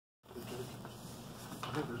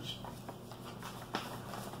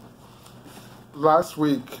Last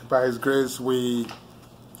week, by His grace, we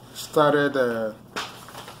started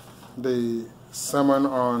the sermon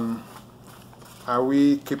on are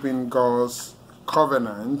we keeping God's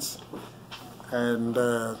covenant, and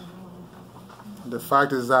the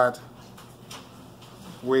fact is that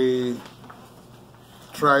we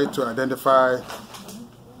try to identify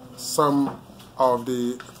some of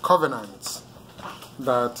the covenants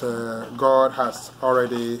that God has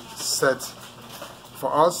already set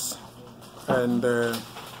for us, and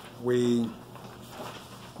we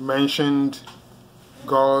mentioned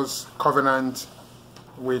God's covenant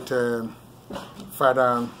with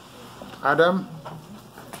Father Adam,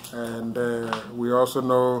 and we also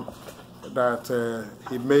know that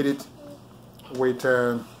he made it with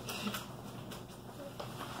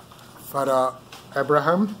Father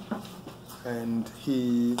Abraham, and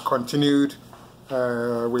he continued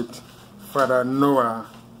with Father Noah,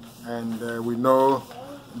 and we know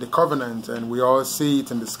the covenant, and we all see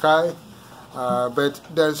it in the sky, but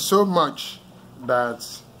there's so much that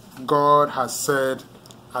God has said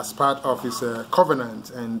as part of his covenant,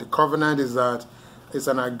 and the covenant is that it's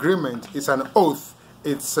an agreement, it's an oath,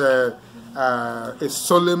 it's a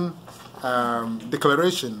solemn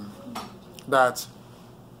declaration that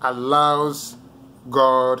allows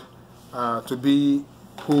God to be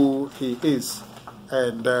who he is.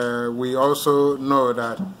 And we also know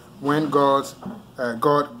that when God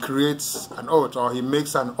creates an oath, or he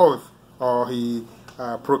makes an oath, or he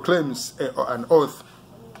proclaims an oath,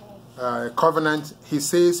 covenant, he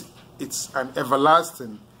says it's an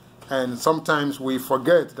everlasting. And sometimes we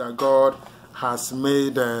forget that God has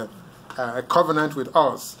made a covenant with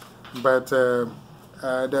us, but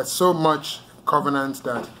there's so much covenant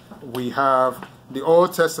that we have. The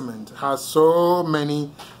Old Testament has so many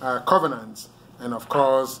covenants, and of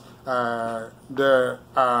course there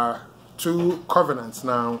are two covenants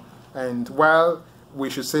now, and while we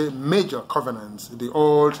should say major covenants, the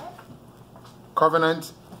Old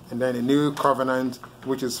Covenant and then a new covenant,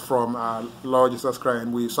 which is from our Lord Jesus Christ,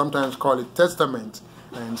 and we sometimes call it testament,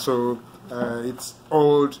 and so it's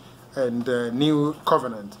old and new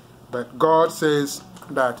covenant. But God says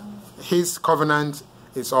that his covenant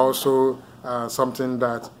is also something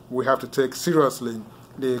that we have to take seriously.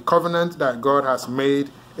 The covenant that God has made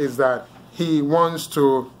is that he wants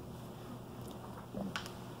to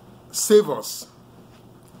save us.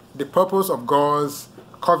 The purpose of God's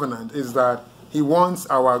covenant is that he wants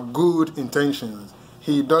our good intentions.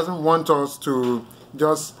 He doesn't want us to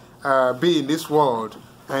just be in this world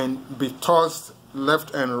and be tossed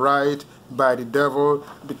left and right by the devil,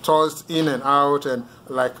 be tossed in and out, and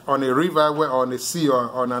like on a river, on a sea, or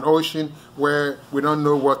on an ocean where we don't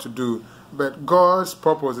know what to do. But God's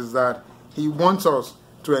purpose is that he wants us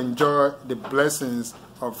to enjoy the blessings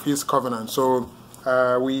of his covenant. So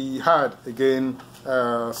we had, again,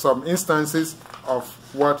 some instances of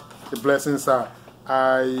what the blessings are.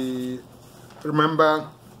 I remember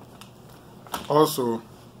also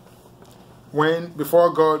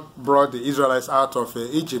before God brought the Israelites out of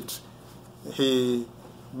Egypt, he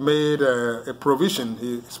made a provision.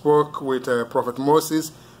 He spoke with Prophet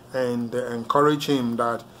Moses and encouraged him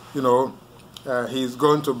that, he's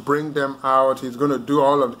going to bring them out, he's going to do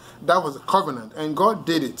all of that. Was a covenant, and God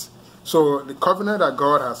did it. So the covenant that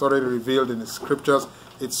God has already revealed in the scriptures,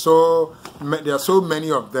 there are so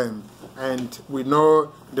many of them, and we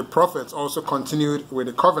know the prophets also continued with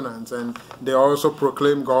the covenant, and they also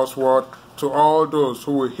proclaimed God's word to all those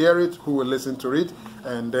who will hear it, who will listen to it.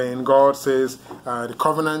 And then God says the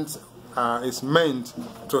covenant is meant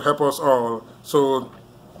to help us all. So,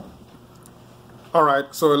 all right,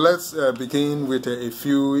 so let's begin with a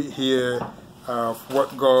few here of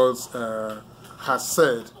what God has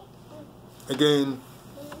said. Again,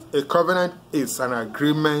 a covenant is an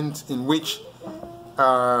agreement in which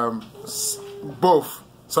both,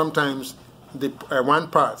 sometimes the one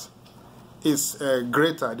part is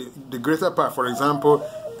greater, the greater part. For example,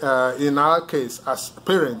 in our case, as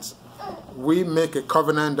parents, we make a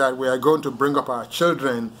covenant that we are going to bring up our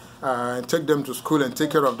children and take them to school and take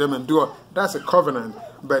care of them and do all. That's a covenant.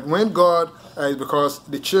 But when God, because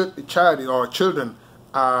the child or children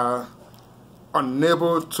are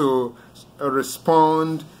unable to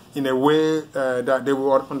respond in a way that they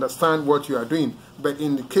will understand what you are doing. But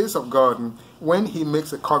in the case of God, when he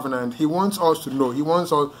makes a covenant, he wants us to know. He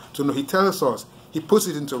wants us to know. He tells us. He puts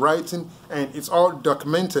it into writing, and it's all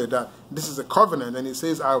documented that this is a covenant. And he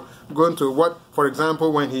says, I'm going to what, for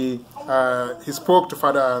example, when he spoke to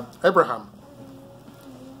Father Abraham,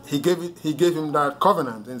 he gave him that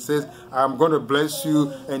covenant and says, I'm going to bless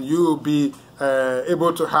you, and you will be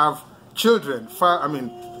able to have children,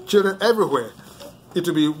 children everywhere. It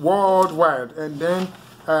will be worldwide. And then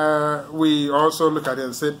we also look at it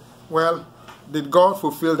and said, well, did God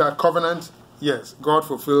fulfill that covenant? Yes, God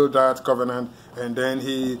fulfilled that covenant. And then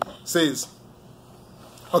he says,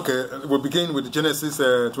 okay, we'll begin with Genesis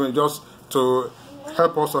 20, just to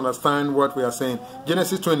help us understand what we are saying.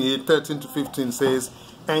 Genesis 28, 13 to 15 says,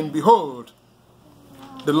 and behold,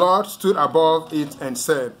 the Lord stood above it and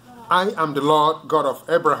said, I am the Lord God of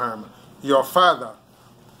Abraham, your father.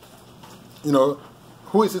 You know,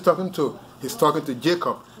 who is he talking to? He's talking to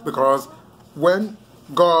Jacob, because when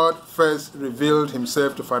God first revealed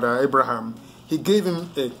himself to Father Abraham, he gave him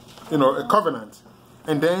a covenant.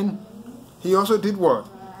 And then he also did what?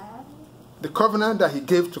 The covenant that he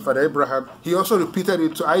gave to Father Abraham, he also repeated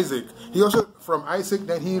it to Isaac. He also, from Isaac,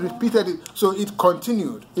 then he repeated it. So it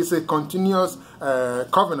continued. It's a continuous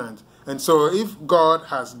covenant. And so if God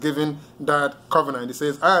has given that covenant, he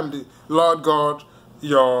says, I am the Lord God,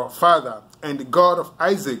 your father, and the God of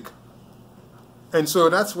Isaac. And so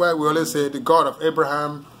that's why we always say the God of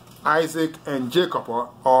Abraham, Isaac, and Jacob,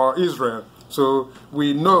 or Israel. So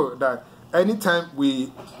we know that anytime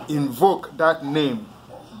we invoke that name,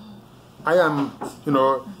 I am,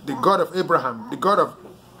 the God of Abraham, the God of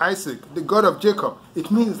Isaac, the God of Jacob,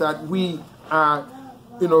 it means that we are,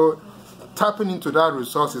 tapping into that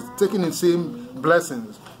resources, taking the same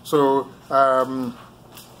blessings. So,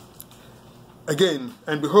 again,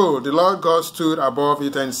 and behold, the Lord God stood above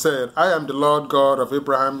it and said, I am the Lord God of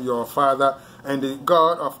Abraham, your father, and the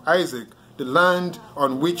God of Isaac. The land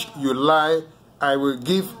on which you lie, I will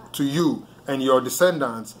give to you and your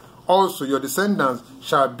descendants. Also your descendants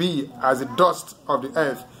shall be as the dust of the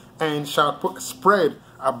earth, and shall spread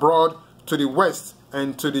abroad to the west,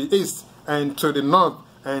 and to the east, and to the north,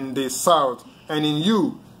 and the south. And in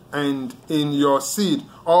you, and in your seed,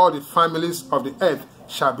 all the families of the earth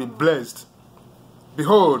shall be blessed.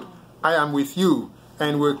 Behold, I am with you,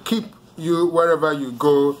 and will keep you wherever you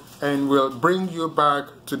go, and will bring you back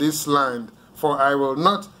to this land. For I will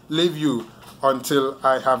not leave you until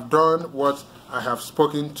I have done what I have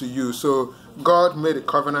spoken to you. So God made a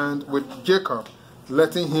covenant with Jacob,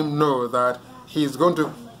 letting him know that he's going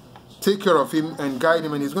to take care of him and guide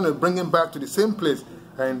him, and he's going to bring him back to the same place,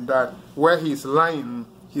 and that where he's lying,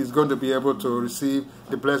 he's going to be able to receive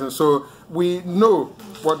the blessing. So we know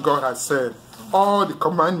what God has said. All the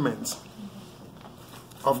commandments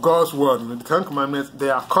of God's word, the 10 commandments, they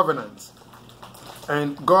are covenants.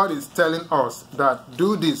 And God is telling us that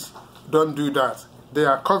do this, don't do that. They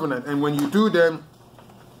are covenant, and when you do them,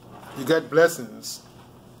 you get blessings.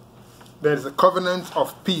 There is a covenant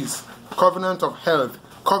of peace, covenant of health,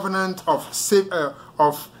 covenant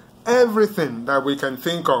of everything that we can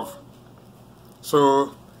think of.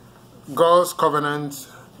 So God's covenant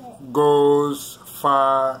goes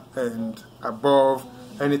far and above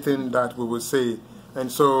anything that we will say. And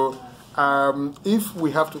so if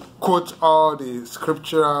we have to quote all the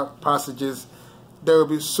scriptural passages, there will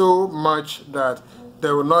be so much that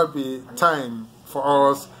there will not be time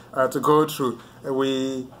for us to go through.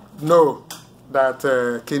 We know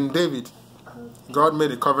that King David, God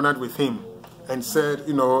made a covenant with him and said,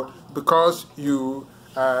 because you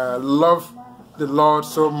love the Lord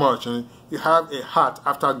so much and you have a heart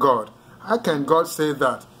after God. How can God say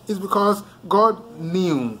that? It's because God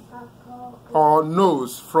knew or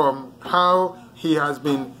knows from how he has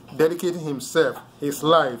been dedicating himself, his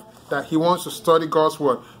life, that he wants to study God's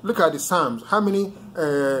word. Look at the Psalms. How many,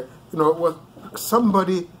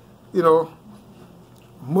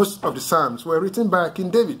 most of the Psalms were written by King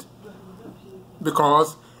David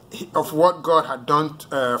because of what God had done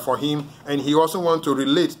for him, and he also wanted to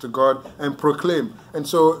relate to God and proclaim. And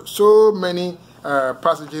so many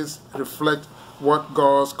passages reflect what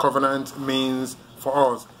God's covenant means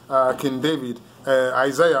for us. King David,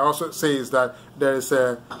 Isaiah also says that there is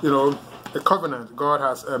a covenant God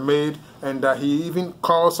has made, and that he even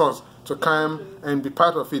calls us to come and be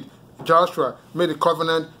part of it. Joshua made a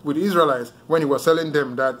covenant with the Israelites when he was telling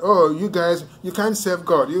them that, oh, you guys, you can't serve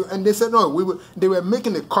God. And they said, no, they were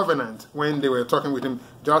making a covenant when they were talking with him.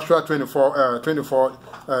 Joshua 24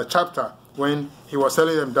 chapter, when he was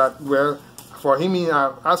telling them that, well, for him,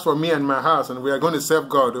 as for me and my house, and we are going to serve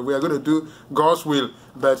God, we are going to do God's will.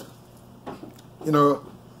 But,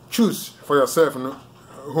 choose for yourself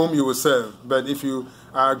whom you will serve. But if you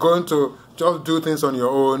are going to just do things on your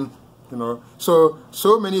own,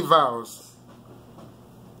 so many vows.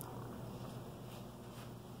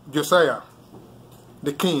 Josiah,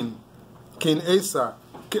 the king Asa,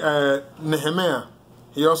 Nehemiah,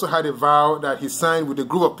 he also had a vow that he signed with a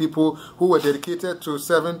group of people who were dedicated to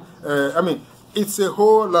serving, it's a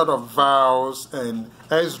whole lot of vows, and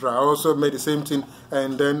Ezra also made the same thing.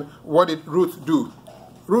 And then what did Ruth do?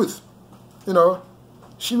 Ruth, you know,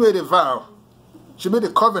 she made a vow. She made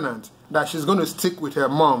a covenant that she's going to stick with her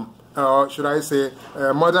mom, or should I say,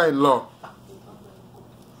 mother-in-law.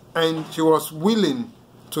 And she was willing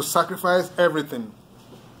to sacrifice everything.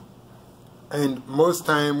 And most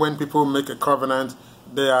time when people make a covenant,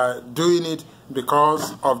 they are doing it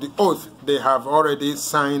because of the oath they have already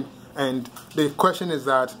signed. And the question is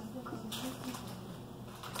that,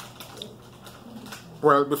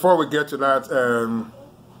 well, before we get to that,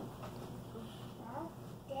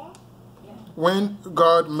 when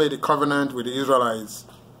God made a covenant with the Israelites,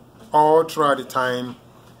 all throughout the time,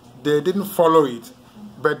 they didn't follow it.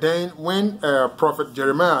 But then when Prophet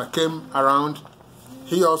Jeremiah came around,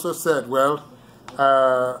 he also said, well,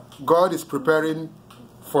 God is preparing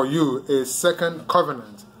for you a second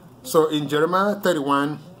covenant. So in Jeremiah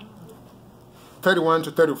 31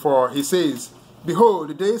 to 34, he says, behold,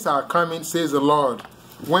 the days are coming, says the Lord,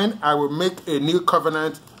 when I will make a new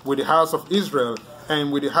covenant with the house of Israel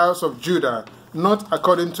and with the house of Judah, not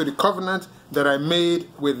according to the covenant that I made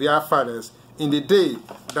with their fathers in the day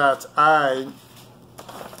that I,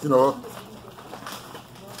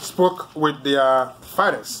 spoke with their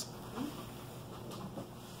fathers.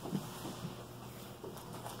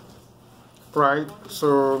 Right,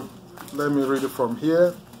 so let me read it from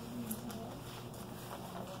here.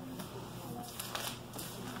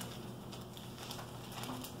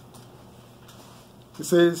 It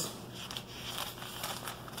says,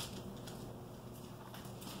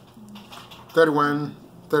 31,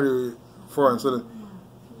 34, and so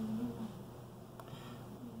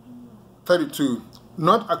 32.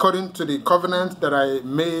 Not according to the covenant that I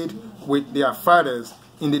made with their fathers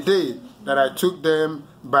in the day that I took them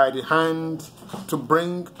by the hand to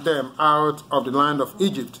bring them out of the land of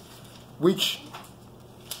Egypt, which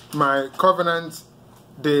my covenant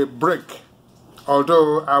they break,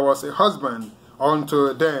 although I was a husband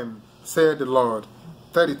unto them, said the Lord.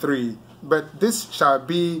 33. But this shall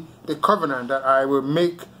be the covenant that I will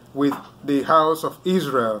make with the house of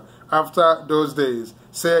Israel after those days,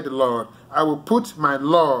 said the Lord. I will put my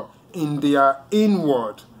law in their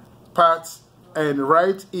inward parts and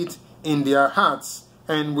write it in their hearts,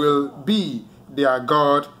 and will be their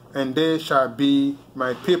God, and they shall be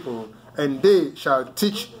my people. And they shall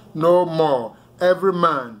teach no more every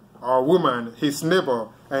man or woman his neighbor,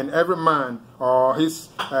 and every man or his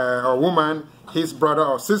or woman his brother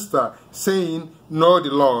or sister, saying, know the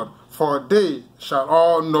Lord, for they shall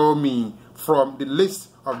all know me, from the least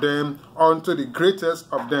of them unto the greatest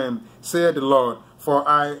of them, saith the Lord. For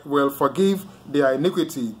I will forgive their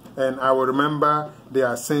iniquity, and I will remember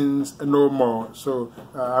their sins no more. So,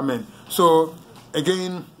 amen. So,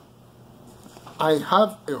 again, I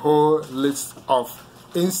have a whole list of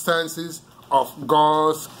instances of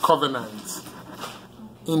God's covenants.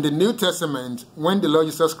 In the New Testament, when the Lord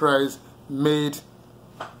Jesus Christ made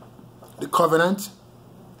the covenant,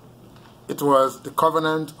 it was the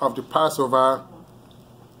covenant of the Passover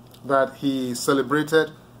that he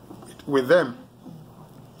celebrated with them.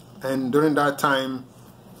 And during that time,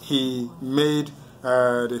 he made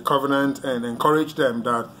the covenant and encouraged them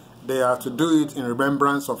that they are to do it in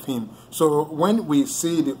remembrance of him. So when we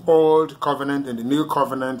see the old covenant and the new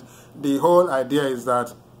covenant, the whole idea is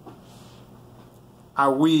that,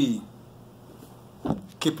 are we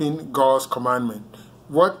keeping God's commandment?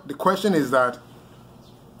 What the question is that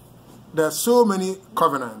there are so many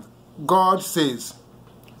covenants. God says,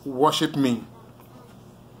 worship me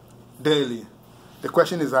daily. The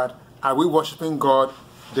question is that, are we worshiping God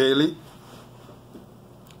daily?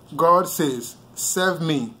 God says, serve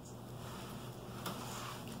me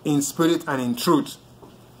in spirit and in truth.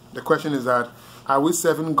 The question is that, are we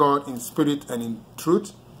serving God in spirit and in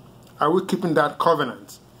truth? Are we keeping that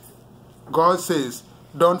covenant? God says,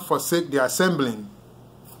 don't forsake the assembling.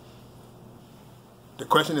 The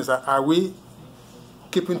question is that, are we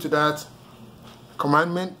keeping to that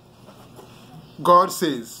commandment? God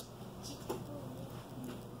says,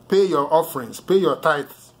 pay your offerings, pay your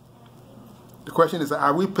tithes. The question is,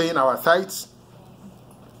 are we paying our tithes?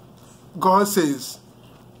 God says,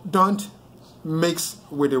 don't mix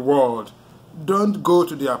with the world. Don't go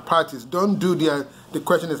to their parties. Don't do their... The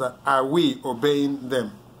question is, are we obeying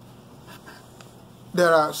them?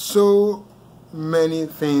 There are so many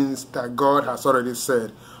things that God has already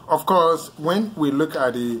said. Of course, when we look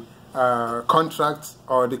at the contract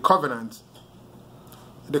or the covenant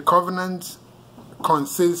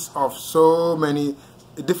consists of so many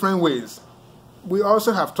different ways. We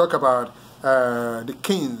also have talked about the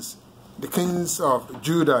kings of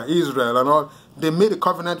Judah, Israel, and all. they made a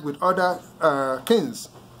covenant with other kings.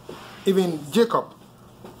 Even Jacob,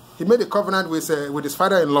 he made a covenant with his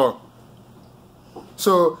father-in-law.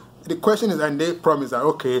 So the question is, and they promised that,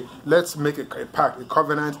 okay, let's make a pact, a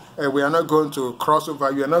covenant. We are not going to cross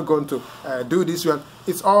over. We are not going to do this.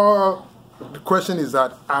 It's all, the question is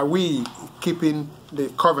that, are we keeping the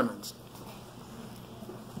covenant?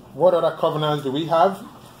 What other covenants do we have?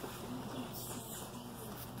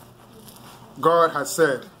 God has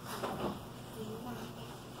said,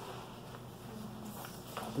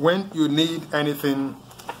 when you need anything,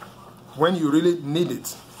 when you really need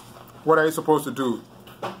it, what are you supposed to do?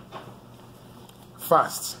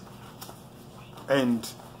 Fast and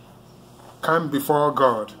come before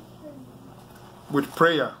God with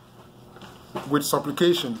prayer, with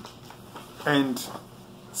supplication, and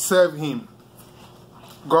serve Him.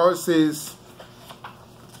 God says,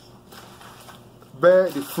 bear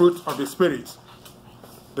the fruit of the Spirit.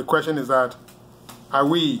 The question is that, are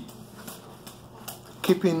we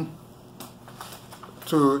keeping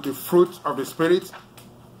to the fruit of the Spirit?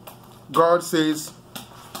 God says,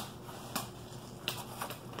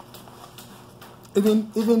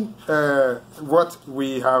 even what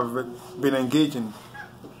we have been engaging,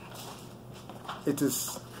 it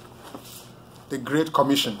is the Great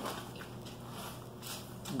Commission.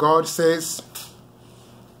 God says,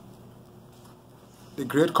 the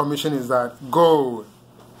Great Commission is that go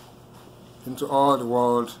into all the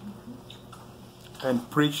world and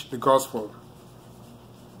preach the gospel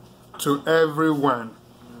to everyone,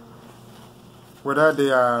 whether they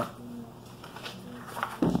are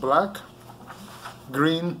black,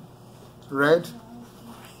 green, red,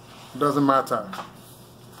 doesn't matter.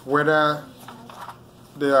 Whether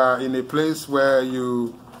they are in a place where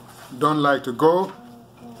you don't like to go,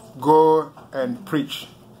 go and preach.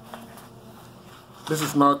 This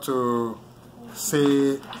is not to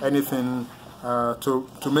say anything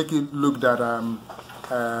to make it look that I'm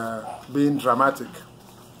being dramatic.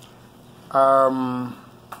 I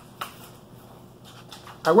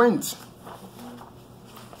went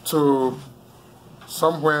to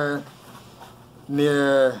somewhere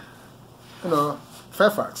near,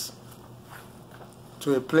 Fairfax,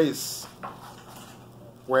 to a place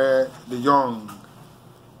where the young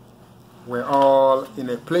were all in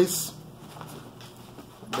a place.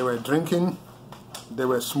 They were drinking, they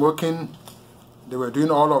were smoking, they were doing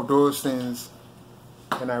all of those things.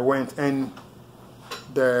 And I went, and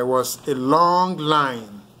there was a long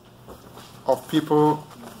line of people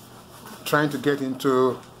trying to get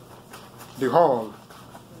into the hall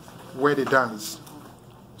where they dance.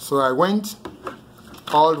 So I went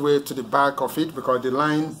all the way to the back of it, because the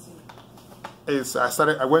line is,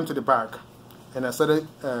 I went to the back and I started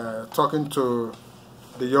talking to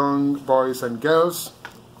the young boys and girls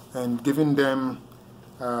and giving them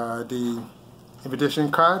the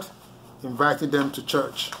invitation card, inviting them to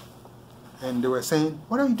church. And they were saying,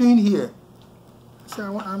 "What are you doing here?" I said,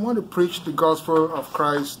 I want to preach the gospel of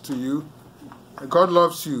Christ to you. God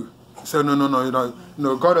loves you. He said,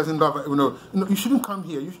 no, God doesn't love you. You shouldn't come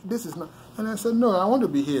here. This is not. And I said, no, I want to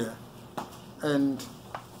be here. And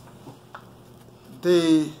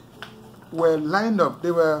they were lined up.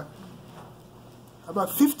 They were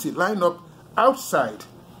about 50 lined up outside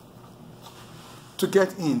to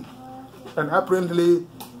get in. And apparently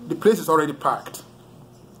the place is already packed.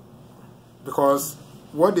 Because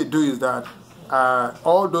what they do is that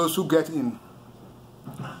all those who get in,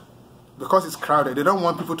 because it's crowded, they don't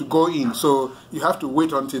want people to go in. So you have to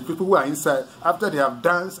wait until people who are inside, after they have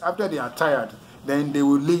danced, after they are tired, then they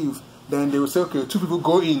will leave. Then they will say, okay, 2 people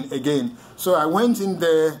go in again. So I went in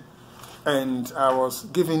there and I was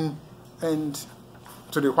giving and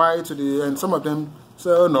to the white, and some of them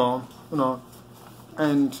said, oh no.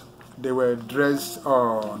 And they were dressed,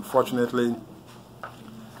 unfortunately.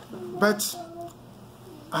 But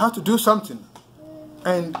I had to do something.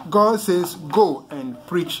 And God says, go and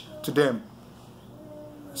preach to them.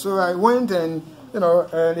 So I went and,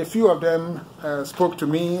 and a few of them spoke to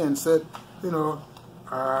me and said, no,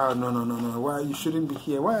 why you shouldn't be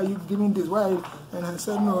here? Why are you giving this? Why? And I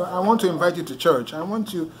said, no, I want to invite you to church. I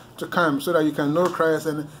want you to come so that you can know Christ.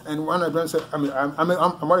 And one of them said, I'm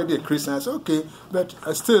already a Christian. I said, okay, but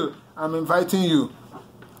still, I'm inviting you.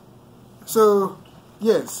 So,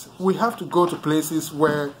 yes, we have to go to places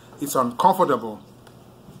where it's uncomfortable,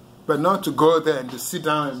 but not to go there and to sit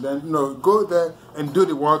down and then, go there and do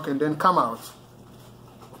the work and then come out.